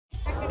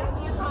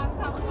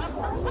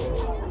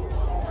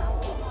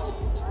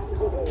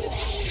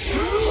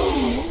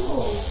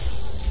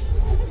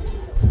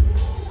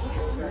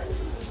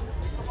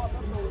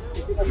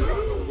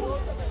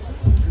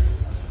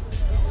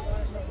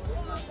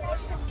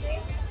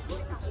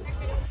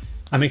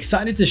I'm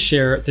excited to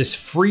share this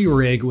free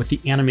rig with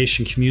the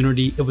animation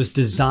community. It was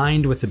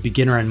designed with the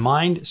beginner in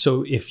mind,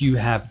 so if you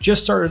have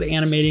just started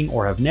animating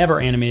or have never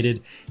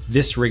animated,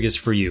 this rig is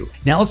for you.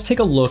 Now let's take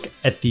a look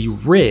at the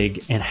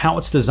rig and how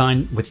it's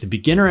designed with the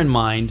beginner in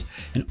mind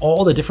and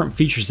all the different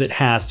features it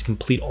has to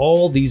complete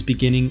all these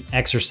beginning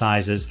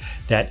exercises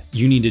that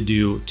you need to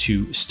do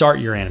to start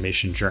your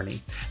animation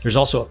journey. There's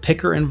also a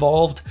picker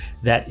involved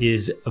that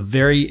is a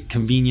very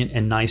convenient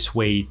and nice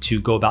way to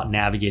go about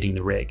navigating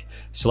the rig.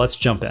 So let's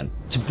jump in.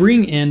 To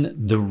bring in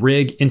the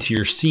rig into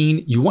your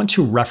scene, you want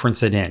to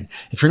reference it in.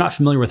 If you're not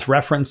familiar with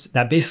reference,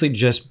 that basically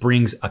just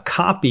brings a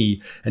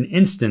copy, an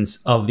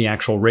instance of the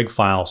actual rig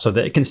file so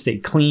that it can stay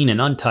clean and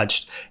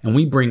untouched, and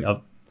we bring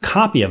a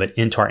copy of it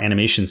into our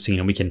animation scene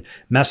and we can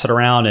mess it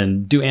around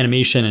and do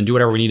animation and do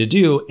whatever we need to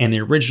do, and the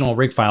original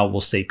rig file will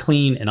stay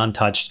clean and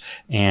untouched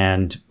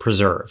and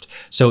preserved.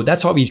 So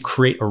that's why we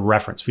create a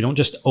reference. We don't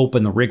just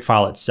open the rig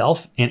file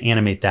itself and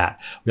animate that.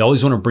 We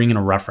always want to bring in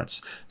a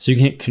reference. So you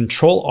can hit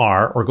Control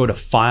R or go to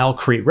File,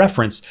 Create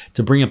Reference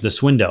to bring up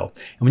this window.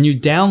 And when you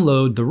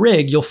download the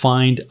rig, you'll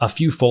find a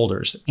few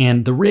folders,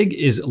 and the rig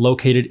is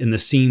located in the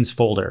Scenes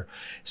folder.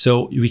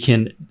 So we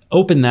can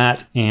open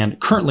that, and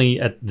currently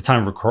at the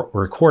time of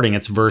recording,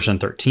 it's version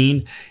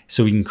 13.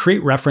 So we can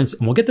create reference,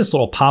 and we'll get this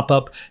little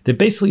pop-up that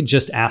basically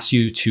just asks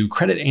you to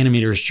credit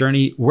Animators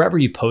Journey wherever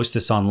you post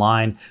this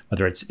online,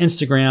 whether it's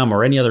Instagram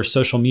or any other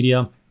social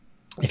media.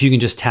 If you can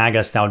just tag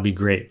us, that would be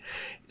great.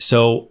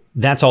 So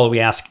that's all we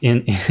ask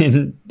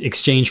in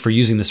exchange for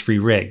using this free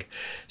rig.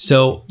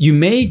 So you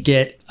may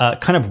get a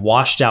kind of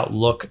washed out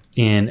look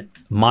in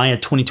Maya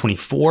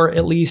 2024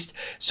 at least.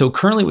 So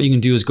currently what you can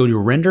do is go to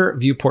Render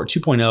Viewport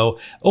 2.0,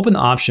 open the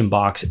option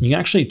box, and you can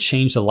actually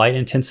change the light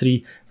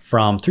intensity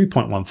from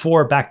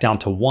 3.14 back down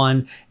to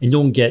 1, and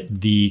you'll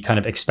get the kind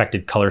of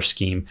expected color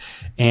scheme.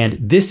 And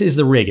this is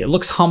the rig. It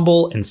looks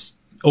humble and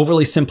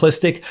overly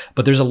simplistic,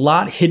 but there's a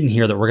lot hidden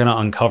here that we're gonna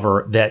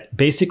uncover that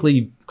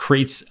basically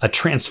creates a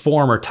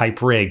transformer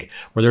type rig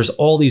where there's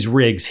all these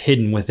rigs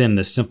hidden within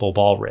this simple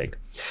ball rig.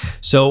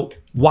 So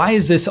why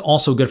is this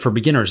also good for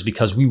beginners?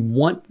 Because we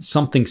want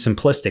something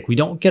simplistic. We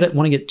don't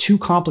want to get too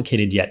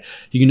complicated yet.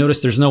 You can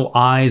notice there's no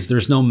eyes,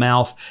 there's no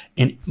mouth.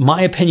 And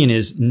my opinion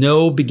is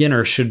no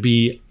beginner should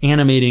be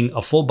animating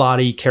a full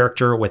body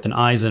character with an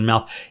eyes and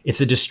mouth.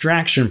 It's a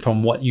distraction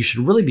from what you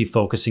should really be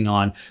focusing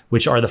on,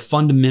 which are the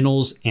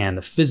fundamentals and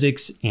the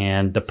physics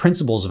and the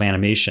principles of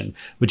animation,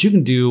 which you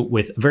can do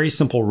with a very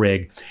simple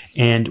rig.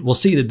 And we'll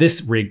see that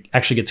this rig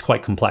actually gets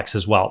quite complex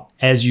as well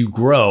as you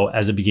grow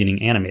as a beginning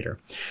animator.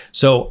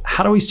 So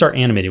how do we start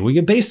animating? We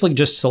can basically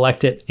just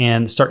select it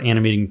and start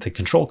animating the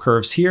control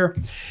curves here.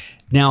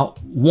 Now,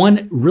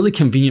 one really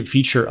convenient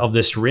feature of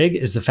this rig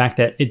is the fact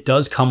that it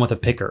does come with a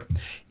picker.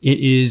 It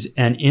is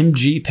an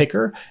MG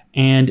picker,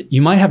 and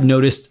you might have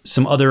noticed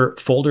some other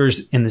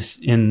folders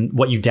in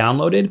what you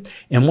downloaded,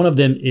 and one of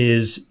them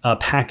is a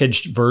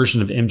packaged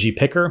version of MG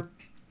picker.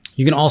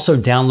 You can also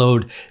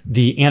download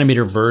the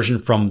Animator version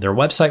from their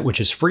website,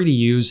 which is free to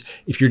use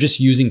if you're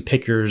just using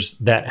pickers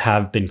that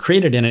have been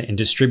created in it and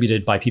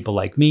distributed by people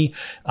like me.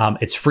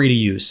 It's free to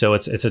use, so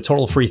it's a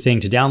total free thing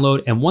to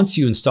download. And once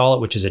you install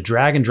it, which is a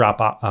drag and drop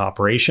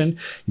operation,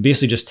 you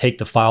basically just take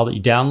the file that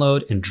you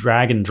download and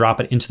drag and drop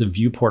it into the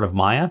viewport of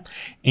Maya.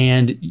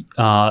 And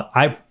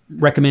I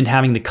recommend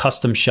having the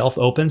custom shelf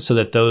open so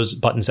that those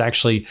buttons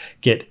actually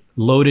get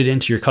loaded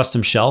into your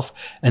custom shelf.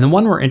 And the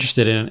one we're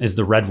interested in is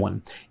the red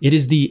one. It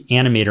is the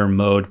animator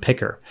mode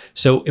picker.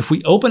 So if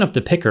we open up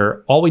the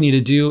picker, all we need to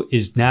do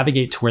is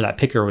navigate to where that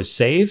picker was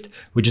saved,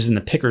 which is in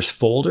the pickers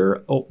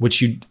folder,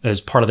 which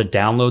as part of the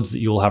downloads that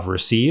you will have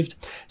received.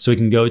 So we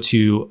can go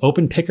to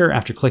open picker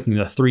after clicking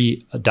the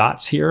three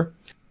dots here.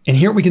 And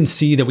here we can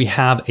see that we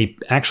have a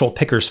actual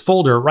pickers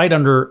folder right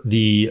under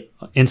the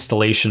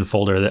installation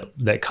folder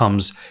that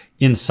comes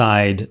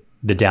inside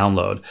the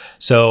download.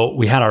 So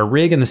we had our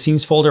rig in the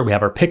scenes folder, we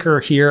have our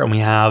picker here, and we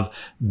have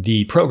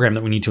the program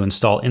that we need to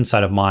install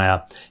inside of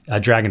Maya,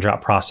 a drag and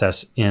drop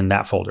process in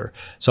that folder.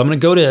 So I'm gonna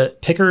go to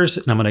pickers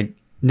and I'm gonna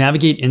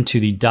navigate into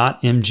the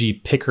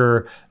 .mg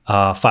picker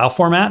file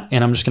format,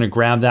 and I'm just gonna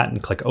grab that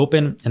and click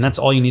open, and that's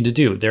all you need to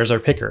do. There's our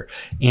picker.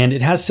 And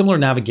it has similar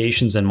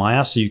navigations in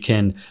Maya, so you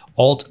can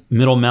Alt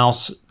middle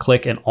mouse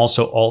click and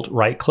also Alt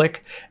right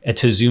click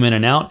to zoom in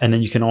and out, and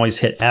then you can always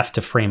hit F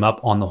to frame up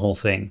on the whole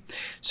thing.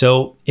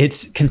 So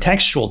it's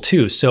contextual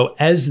too. So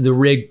as the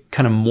rig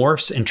kind of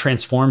morphs and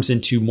transforms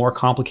into more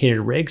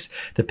complicated rigs,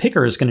 the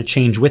picker is gonna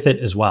change with it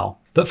as well.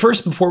 But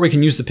first, before we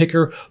can use the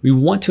picker, we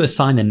want to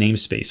assign the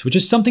namespace, which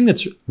is something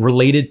that's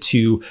related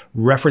to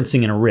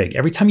referencing in a rig.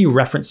 Every time you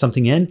reference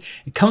something in,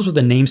 it comes with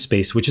a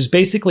namespace, which is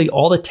basically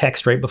all the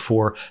text right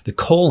before the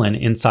colon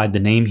inside the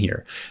name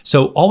here.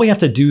 So all we have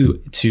to do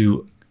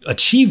to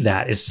achieve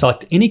that is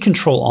select any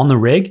control on the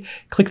rig,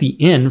 click the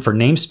N for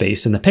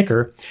namespace in the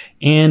picker,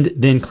 and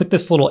then click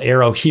this little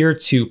arrow here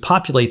to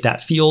populate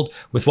that field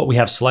with what we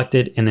have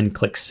selected, and then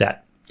click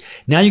Set.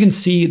 Now you can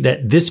see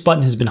that this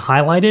button has been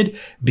highlighted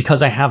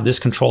because I have this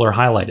controller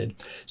highlighted.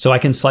 So I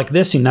can select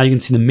this, and now you can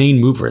see the main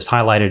mover is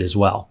highlighted as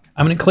well.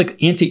 I'm going to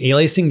click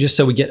anti-aliasing just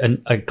so we get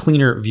a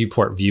cleaner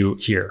viewport view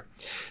here.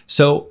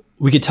 So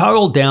we could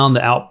toggle down the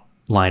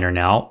outliner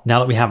now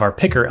that we have our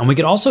picker, and we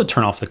could also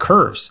turn off the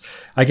curves.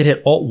 I could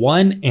hit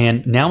Alt-1,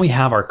 and now we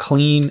have our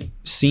clean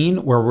scene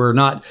where we're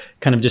not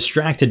kind of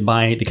distracted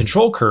by the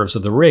control curves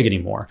of the rig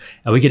anymore.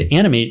 And we could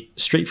animate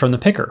straight from the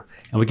picker,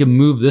 and we can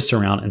move this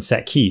around and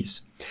set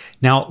keys.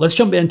 Now let's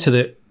jump into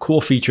the cool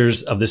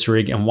features of this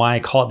rig and why I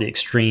call it the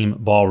extreme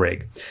ball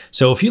rig.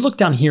 So if you look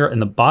down here in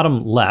the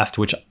bottom left,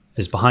 which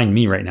is behind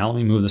me right now, let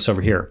me move this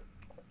over here.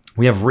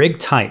 We have rig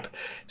type.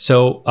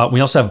 So we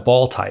also have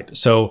ball type.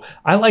 So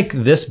I like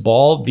this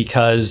ball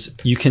because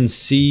you can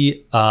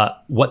see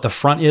what the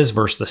front is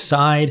versus the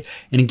side,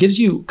 and it gives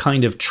you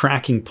kind of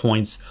tracking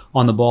points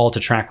on the ball to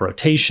track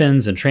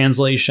rotations and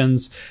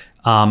translations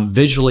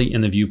visually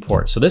in the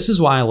viewport. So this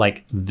is why I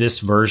like this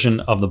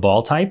version of the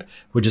ball type,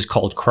 which is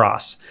called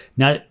cross.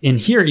 Now in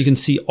here, you can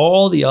see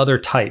all the other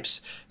types.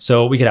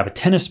 So we could have a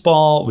tennis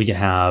ball, we could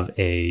have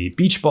a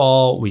beach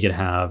ball, we could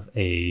have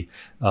a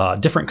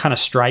different kind of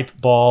stripe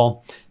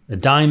ball, a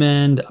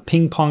diamond, a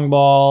ping pong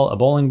ball, a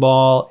bowling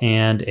ball,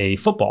 and a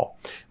football,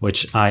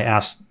 which I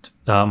asked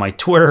my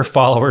Twitter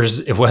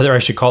followers whether I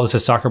should call this a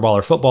soccer ball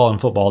or football, and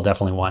football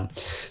definitely won.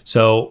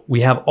 So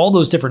we have all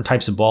those different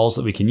types of balls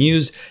that we can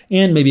use,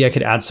 and maybe I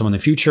could add some in the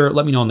future.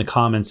 Let me know in the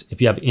comments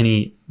if you have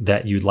any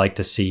that you'd like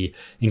to see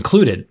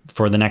included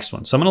for the next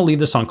one. So I'm going to leave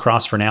this on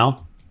cross for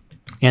now.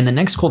 And the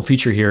next cool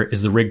feature here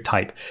is the rig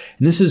type.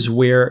 And this is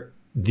where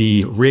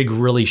the rig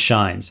really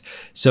shines.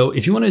 So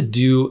if you want to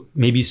do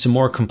maybe some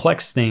more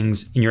complex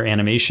things in your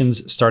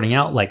animations starting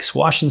out, like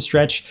squash and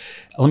stretch,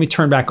 let me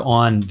turn back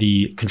on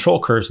the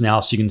control curves now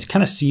so you can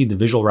kind of see the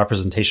visual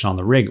representation on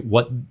the rig,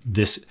 what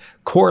this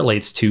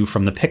correlates to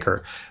from the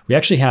picker. We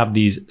actually have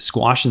these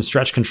squash and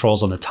stretch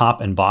controls on the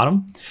top and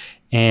bottom.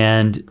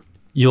 And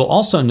you'll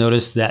also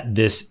notice that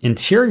this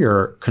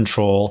interior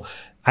control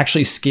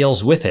actually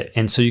scales with it.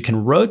 And so you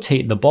can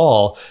rotate the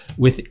ball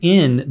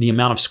within the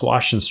amount of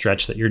squash and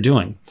stretch that you're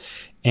doing.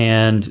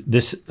 And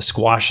this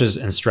squashes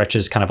and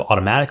stretches kind of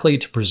automatically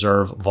to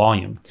preserve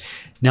volume.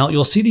 Now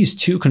you'll see these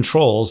two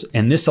controls,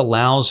 and this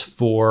allows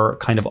for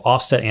kind of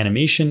offset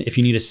animation if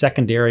you need a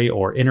secondary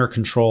or inner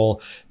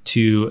control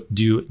to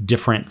do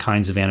different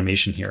kinds of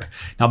animation here.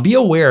 Now be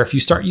aware, if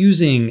you start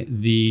using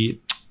the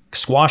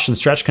squash and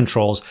stretch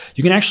controls,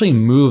 you can actually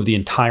move the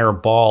entire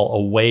ball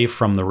away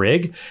from the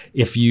rig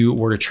if you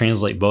were to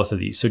translate both of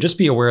these. So just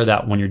be aware of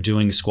that when you're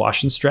doing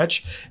squash and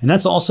stretch. And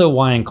that's also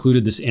why I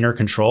included this inner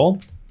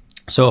control.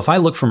 So if I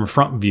look from a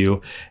front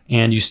view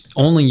and you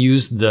only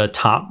use the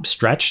top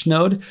stretch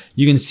node,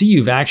 you can see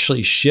you've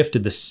actually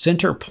shifted the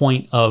center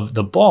point of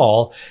the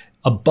ball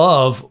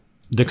above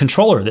the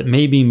controller that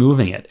may be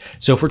moving it.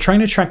 So if we're trying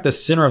to track the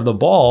center of the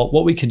ball,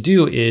 what we could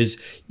do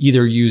is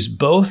either use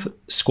both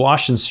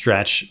squash and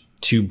stretch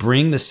to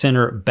bring the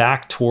center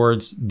back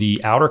towards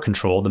the outer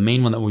control, the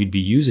main one that we'd be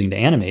using to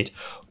animate,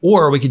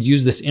 or we could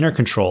use this inner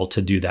control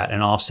to do that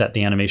and offset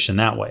the animation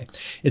that way.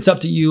 It's up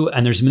to you,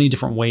 and there's many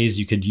different ways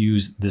you could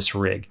use this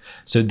rig.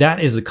 So that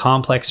is the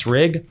complex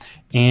rig,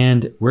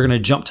 and we're gonna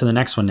jump to the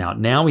next one now.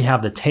 Now we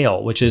have the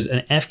tail, which is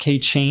an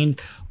FK chain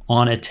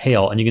on a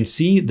tail, and you can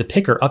see the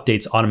picker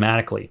updates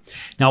automatically.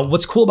 Now,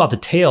 what's cool about the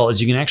tail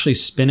is you can actually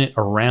spin it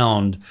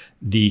around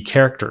the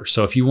character.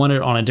 So if you want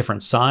it on a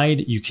different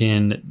side, you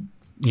can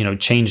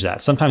change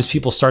that. Sometimes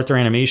people start their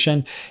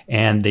animation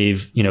and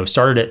they've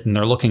started it and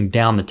they're looking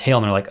down the tail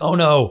and they're like, oh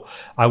no,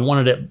 I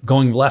wanted it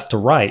going left to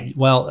right.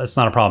 Well, that's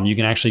not a problem. You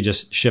can actually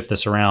just shift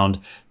this around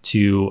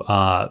to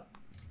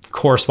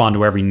correspond to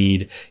wherever you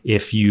need.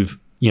 If you've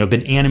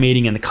been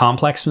animating in the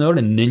complex mode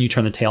and then you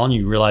turn the tail and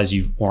you realize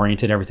you've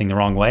oriented everything the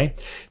wrong way,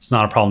 it's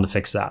not a problem to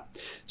fix that.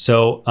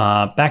 So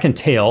back in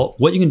tail,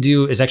 what you can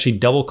do is actually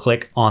double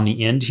click on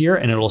the end here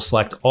and it'll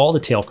select all the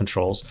tail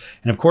controls.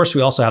 And of course,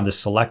 we also have the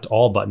select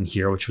all button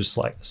here, which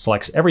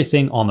selects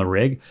everything on the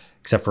rig,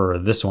 except for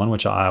this one,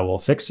 which I will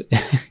fix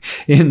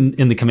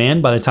in the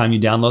command by the time you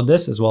download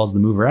this, as well as the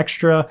mover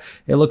extra,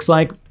 it looks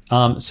like.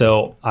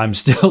 So I'm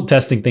still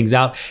testing things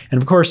out.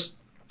 And of course,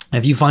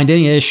 if you find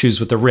any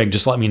issues with the rig,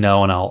 just let me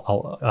know and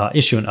I'll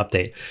issue an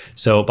update.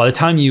 So by the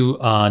time you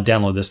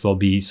download this, there'll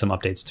be some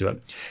updates to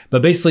it.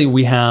 But basically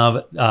we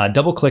have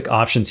double click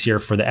options here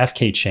for the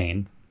FK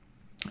chain.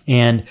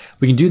 And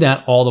we can do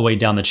that all the way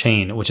down the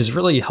chain, which is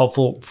really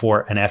helpful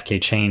for an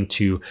FK chain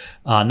to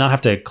not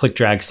have to click,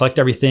 drag, select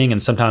everything.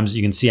 And sometimes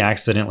you can see I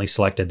accidentally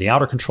selected the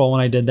outer control when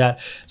I did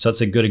that. So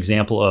that's a good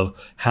example of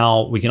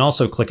how we can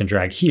also click and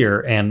drag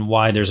here and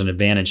why there's an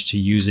advantage to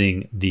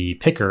using the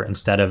picker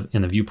instead of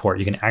in the viewport.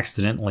 You can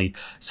accidentally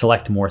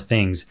select more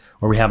things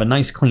where we have a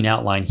nice clean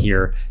outline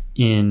here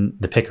in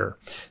the picker.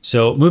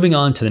 So moving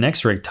on to the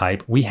next rig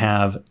type, we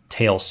have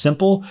tail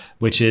simple,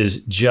 which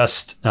is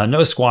just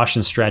no squash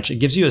and stretch. It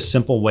gives you a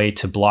simple way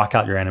to block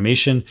out your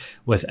animation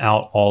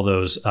without all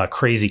those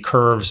crazy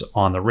curves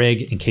on the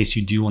rig in case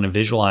you do want to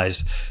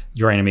visualize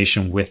your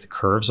animation with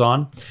curves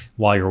on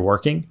while you're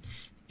working.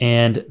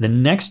 And the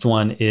next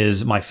one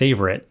is my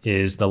favorite,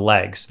 is the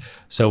legs.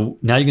 So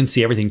now you can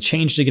see everything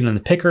changed again in the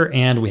picker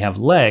and we have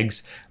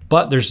legs,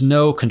 but there's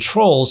no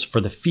controls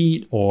for the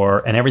feet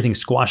and everything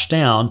squashed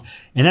down.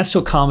 And that's to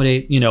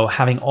accommodate,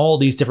 having all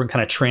these different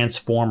kind of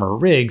transformer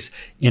rigs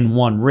in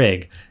one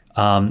rig.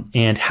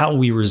 And how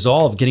we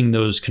resolve getting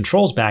those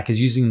controls back is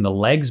using the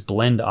legs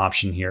blend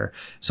option here.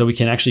 So we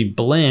can actually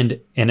blend,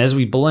 and as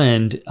we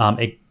blend,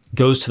 it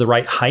goes to the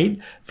right height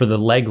for the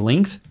leg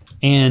length,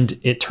 and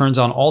it turns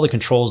on all the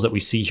controls that we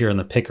see here in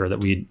the picker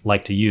that we'd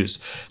like to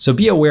use. So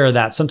be aware of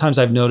that. Sometimes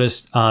I've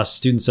noticed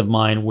students of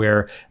mine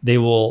where they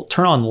will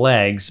turn on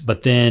legs,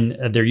 but then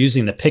they're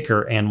using the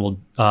picker and will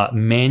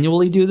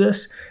manually do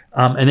this.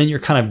 And then you're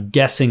kind of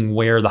guessing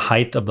where the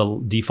height of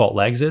the default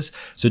legs is.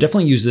 So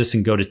definitely use this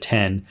and go to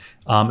 10.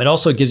 It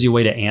also gives you a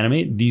way to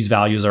animate. These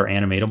values are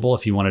animatable.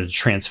 If you wanted to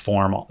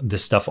transform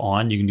this stuff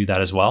on, you can do that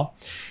as well.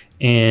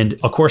 And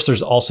of course,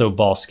 there's also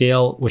ball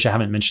scale, which I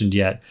haven't mentioned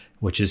yet,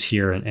 which is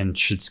here and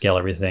should scale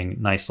everything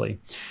nicely.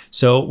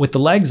 So with the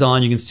legs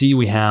on, you can see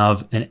we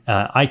have an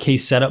IK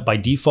setup by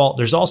default.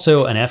 There's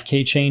also an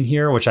FK chain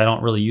here, which I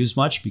don't really use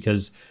much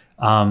because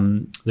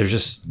there's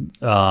just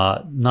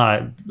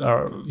not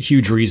a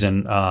huge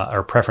reason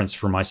or preference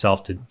for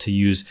myself to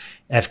use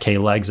FK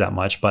legs that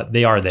much, but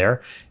they are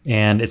there.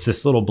 And it's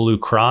this little blue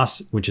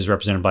cross, which is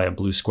represented by a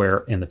blue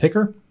square in the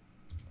picker.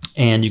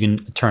 And you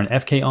can turn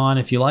FK on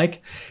if you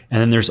like. And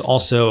then there's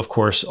also, of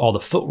course, all the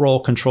foot roll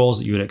controls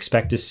that you would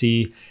expect to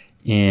see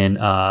in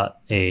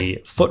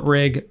a foot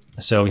rig.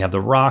 So we have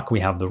the rock, we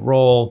have the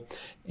roll,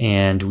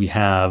 and we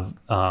have,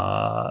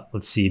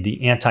 let's see,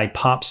 the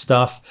anti-pop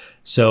stuff.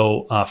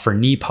 So for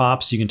knee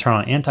pops, you can turn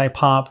on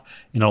anti-pop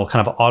and it'll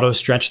kind of auto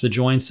stretch the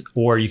joints,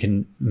 or you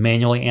can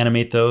manually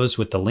animate those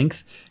with the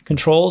length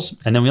controls.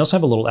 And then we also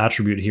have a little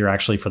attribute here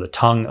actually for the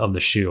tongue of the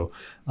shoe.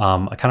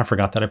 I kind of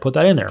forgot that I put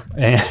that in there.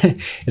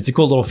 And it's a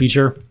cool little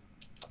feature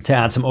to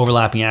add some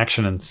overlapping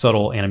action and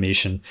subtle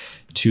animation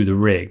to the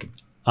rig.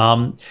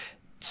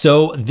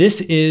 So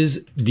this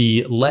is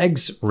the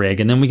legs rig,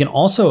 and then we can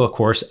also, of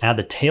course, add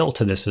the tail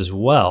to this as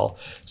well.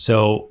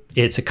 So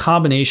it's a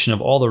combination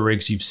of all the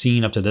rigs you've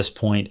seen up to this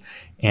point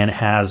and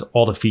has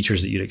all the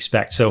features that you'd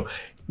expect. So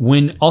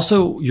when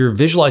also you're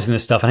visualizing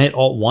this stuff and hit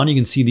Alt-1, you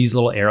can see these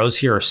little arrows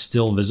here are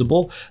still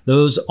visible.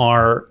 Those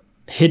are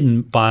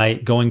hidden by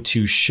going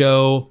to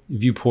Show,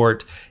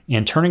 Viewport,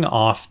 and turning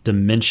off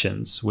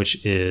Dimensions,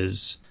 which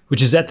is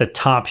at the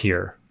top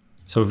here.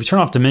 So if we turn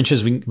off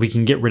dimensions, we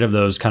can get rid of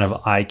those kind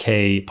of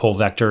IK pole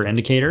vector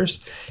indicators.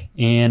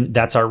 And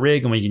that's our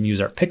rig, and we can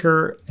use our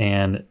picker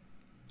and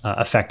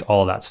affect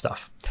all of that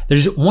stuff.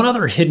 There's one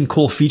other hidden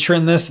cool feature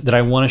in this that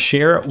I want to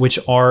share, which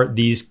are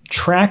these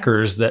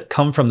trackers that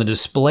come from the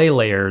display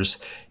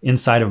layers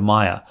inside of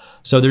Maya.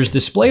 So there's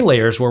display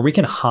layers where we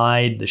can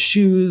hide the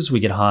shoes, we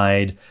can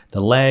hide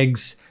the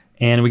legs,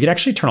 and we could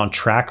actually turn on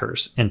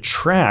trackers and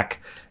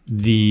track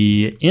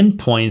the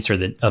endpoints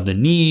of the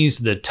knees,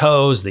 the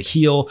toes, the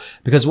heel,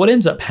 because what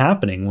ends up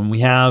happening when we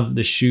have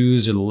the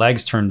shoes or the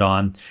legs turned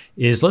on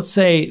is, let's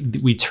say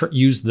we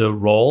use the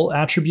roll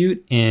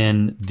attribute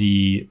in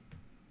the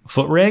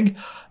foot rig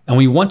and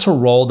we want to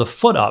roll the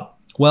foot up.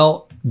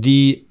 Well,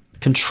 the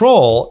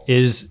control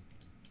is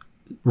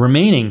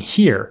remaining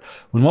here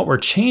when what we're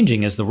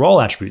changing is the roll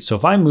attribute. So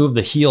if I move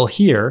the heel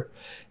here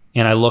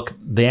and I look,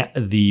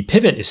 the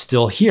pivot is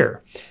still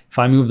here. If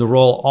I move the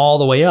roll all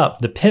the way up,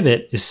 the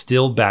pivot is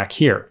still back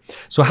here.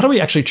 So how do we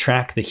actually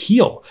track the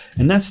heel?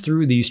 And that's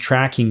through these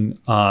tracking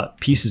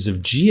pieces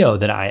of geo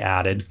that I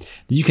added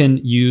that you can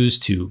use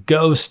to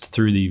ghost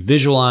through the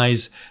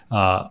visualize,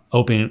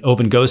 open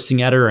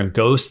ghosting editor and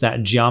ghost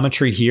that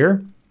geometry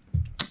here.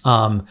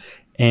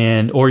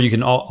 Or you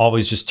can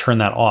always just turn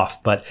that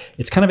off, but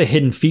it's kind of a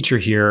hidden feature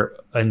here.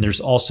 And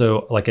there's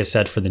also, like I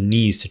said, for the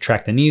knees, to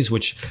track the knees,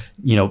 which,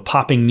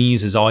 popping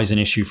knees is always an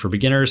issue for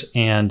beginners.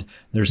 And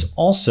there's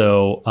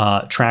also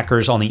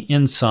trackers on the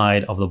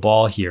inside of the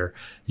ball here.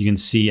 You can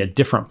see at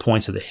different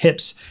points of the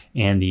hips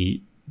and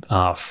the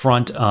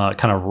front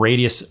kind of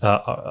radius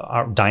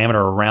diameter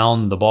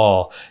around the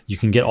ball, you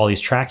can get all these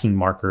tracking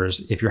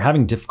markers. If you're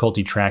having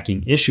difficulty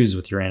tracking issues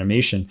with your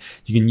animation,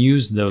 you can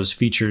use those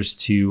features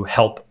to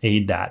help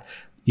aid that,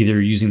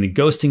 either using the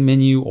ghosting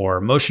menu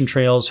or motion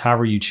trails,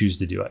 however you choose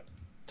to do it.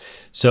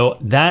 So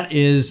that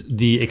is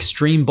the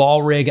Extreme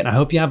Ball Rig, and I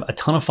hope you have a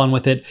ton of fun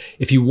with it.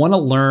 If you want to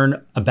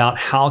learn about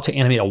how to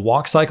animate a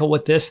walk cycle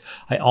with this,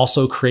 I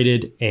also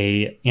created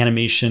a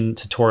animation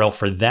tutorial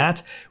for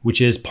that,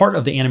 which is part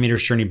of the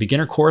Animators Journey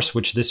beginner course,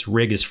 which this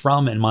rig is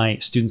from, and my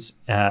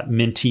students,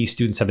 mentee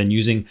students, have been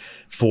using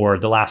for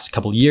the last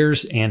couple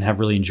years and have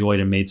really enjoyed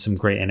and made some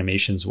great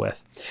animations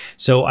with.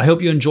 So I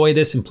hope you enjoy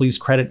this, and please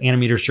credit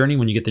Animators Journey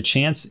when you get the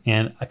chance,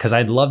 and because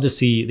I'd love to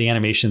see the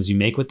animations you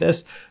make with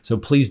this. So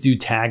please do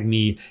tag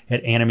me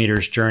at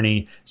Animators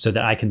Journey so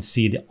that I can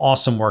see the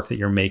awesome work that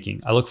you're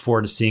making. I look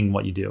forward to seeing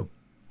what you do.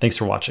 Thanks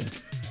for watching.